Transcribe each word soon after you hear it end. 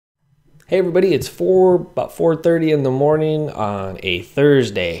Hey everybody, it's about 4:30 in the morning on a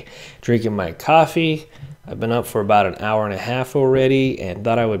Thursday. Drinking my coffee. I've been up for about an hour and a half already and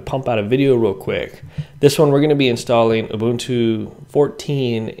thought I would pump out a video real quick. This one we're going to be installing Ubuntu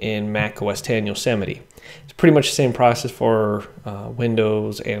 14 in Mac OS X Yosemite. It's pretty much the same process for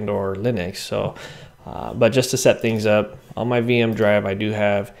Windows and or Linux. So, but just to set things up, on my VM drive I do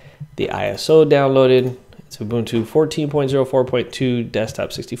have the ISO downloaded. It's Ubuntu 14.04.2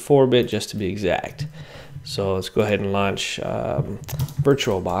 desktop 64-bit just to be exact. So let's go ahead and launch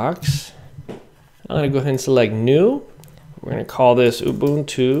VirtualBox. I'm going to go ahead and select new. We're going to call this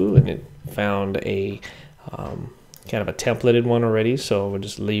Ubuntu, and it found a kind of a templated one already, so we'll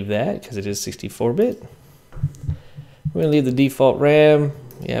just leave that because it is 64-bit. We're going to leave the default RAM.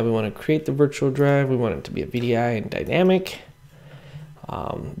 Yeah, we want to create the virtual drive. We want it to be a VDI and dynamic.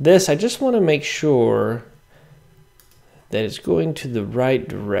 This, I just want to make sure that it's going to the right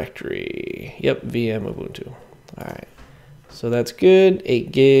directory. Yep, VM Ubuntu. All right, so that's good.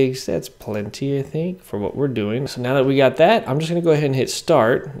 8 gigs, that's plenty, I think, for what we're doing. So now that we got that, I'm just gonna go ahead and hit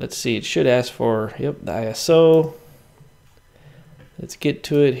start. Let's see, it should ask for, yep, the ISO. Let's get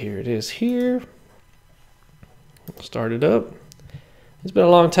to it. Here it is here. Start it up. It's been a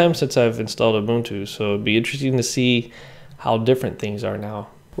long time since I've installed Ubuntu, so it'd be interesting to see how different things are now.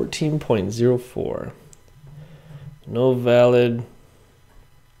 14.04. No valid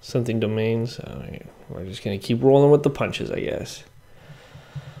something domains. We're just going to keep rolling with the punches, I guess.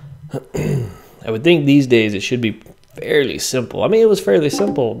 I would think these days it should be fairly simple. I mean, it was fairly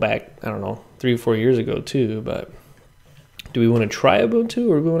simple back, I don't know, 3 or 4 years ago too, but do we want to try Ubuntu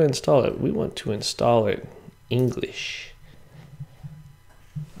or do we want to install it? We want to install it English.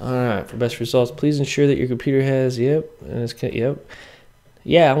 All right, for best results, please ensure that your computer has, yep, and it's, yep.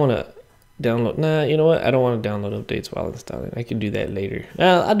 Yeah, I want to download. Nah, you know what? I don't want to download updates while installing. I can do that later.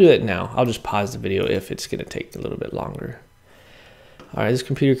 I'll do it now. I'll just pause the video if it's going to take a little bit longer. All right, this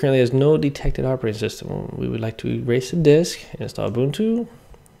computer currently has no detected operating system. We would like to erase the disk and install Ubuntu.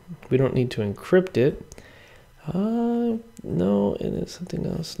 We don't need to encrypt it. No, and it's something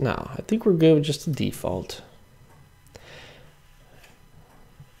else. No, I think we're good with just the default.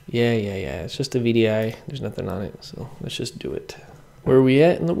 Yeah. It's just a VDI. There's nothing on it, so let's just do it. Where are we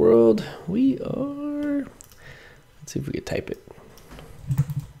at in the world? We are, let's see if we can type it.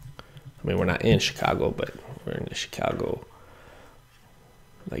 I mean, we're not in Chicago, but we're in the Chicago,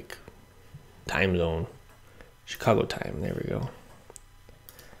 like, time zone. Chicago time, there we go.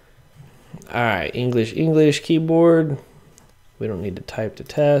 All right, English, keyboard. We don't need to type to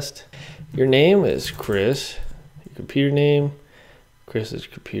test. Your name is Chris. Your computer name, Chris's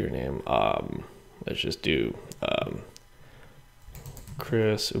computer name. Let's just do,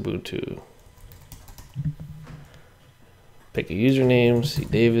 Chris Ubuntu. Pick a username, C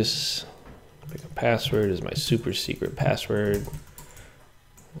Davis. Pick a password is my super secret password.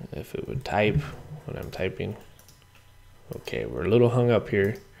 If it would type when I'm typing. Okay, we're a little hung up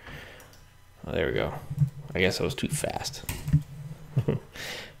here. Oh, there we go. I guess I was too fast.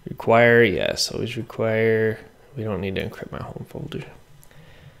 Require, yes, always require. We don't need to encrypt my home folder.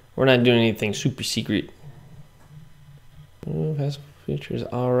 We're not doing anything super secret. Features,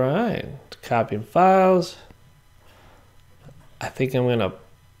 all right. Copying files. I think I'm gonna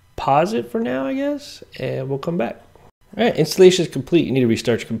pause it for now, I guess, and we'll come back. All right, installation is complete. You need to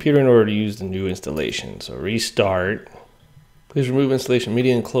restart your computer in order to use the new installation. So restart. Please remove installation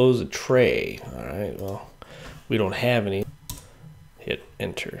media and close the tray. All right, well, we don't have any. Hit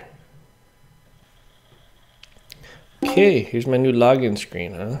enter. Okay, here's my new login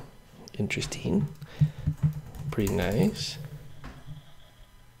screen, huh? Interesting. Pretty nice.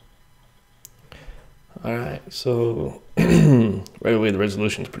 All right, so right away the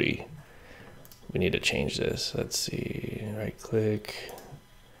resolution's pretty, we need to change this. Let's see, right click.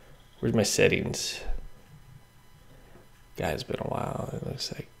 Where's my settings? God, it's been a while. It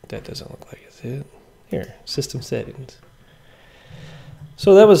looks like that doesn't look like it's it. Here, system settings.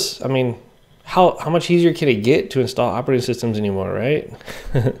 So that was, I mean, how much easier can it get to install operating systems anymore, right?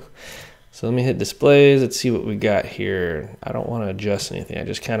 So let me hit displays. Let's see what we got here. I don't want to adjust anything. I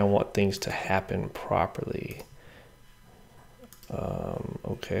just kind of want things to happen properly.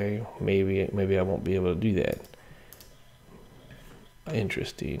 Okay, maybe I won't be able to do that.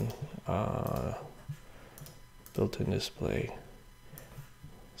 Interesting. Built-in display.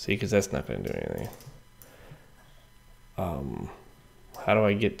 See, because that's not going to do anything. How do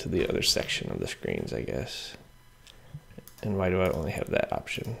I get to the other section of the screens, I guess? And why do I only have that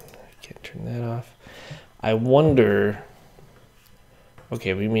option? Can't turn that off. I wonder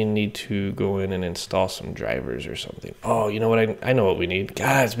Okay, we may need to go in and install some drivers or something. Oh, you know what? I know what we need.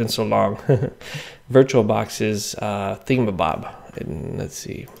 God, it's been so long. VirtualBox's thingamabob. And let's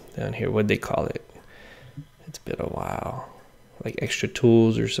see, down here, what'd they call it? It's been a while. Like extra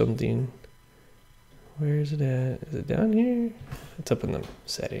tools or something. Where is it at? Is it down here? It's up in the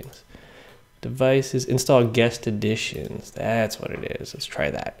settings. Devices, install guest editions. That's what it is. Let's try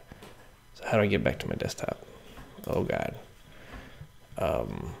that. So how do I get back to my desktop? Oh God.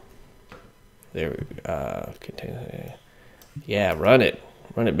 There we go. Yeah, run it,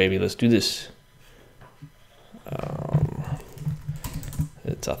 baby. Let's do this.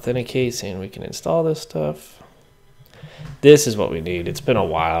 Let's authenticate, saying we can install this stuff. This is what we need. It's been a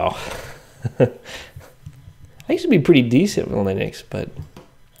while. I used to be pretty decent with Linux, but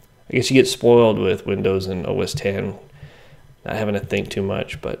I guess you get spoiled with Windows and OS X, not having to think too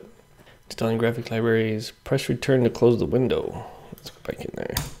much. But installing graphic libraries, press return to close the window. Let's go back in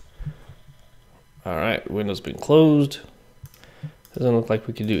there. All right, window's been closed. Doesn't look like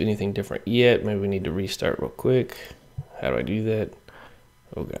we could do anything different yet. Maybe we need to restart real quick. How do I do that?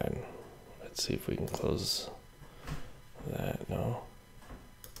 Oh God. Let's see if we can close that. No.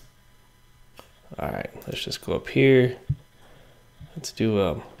 All right, let's just go up here. Let's do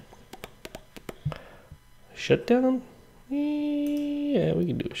a shutdown. Yeah, we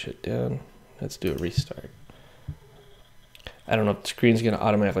can do a shutdown. Let's do a restart. I don't know if the screen's gonna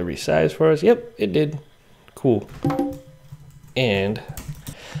automatically resize for us. Yep, it did. Cool. And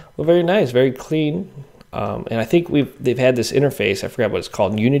well, very nice, very clean. And I think they've had this interface. I forgot what it's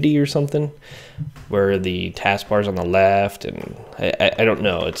called, Unity or something, where the taskbar's on the left, and I don't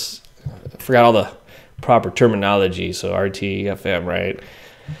know. I forgot all the proper terminology. So RT, FM, right?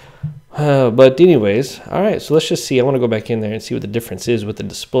 But anyways, all right. So let's just see. I want to go back in there and see what the difference is with the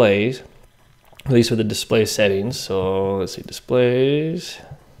displays. At least with the display settings. So let's see, displays.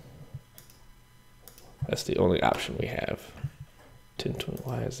 That's the only option we have. 1020,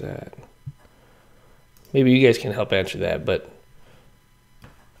 why is that? Maybe you guys can help answer that, but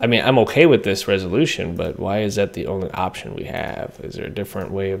I mean, I'm okay with this resolution, but why is that the only option we have? Is there a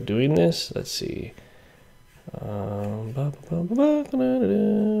different way of doing this? Let's see. I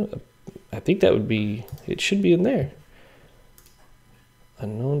think that would be, it should be in there.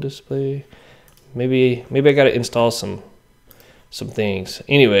 Unknown display. Maybe I got to install some things.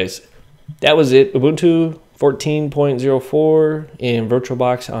 Anyways, that was it. Ubuntu 14.04 in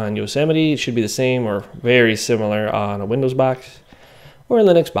VirtualBox on Yosemite. It should be the same or very similar on a Windows box or a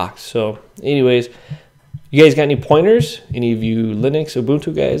Linux box. So anyways, you guys got any pointers? Any of you Linux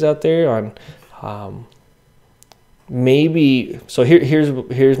Ubuntu guys out there on maybe, so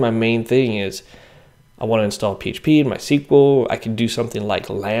here's my main thing is I want to install PHP in my SQL. I can do something like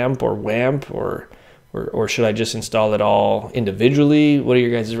LAMP or WAMP, or should I just install it all individually? What are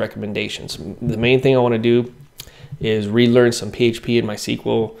your guys' recommendations? The main thing I want to do is relearn some PHP in my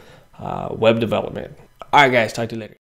SQL web development. All right, guys, talk to you later.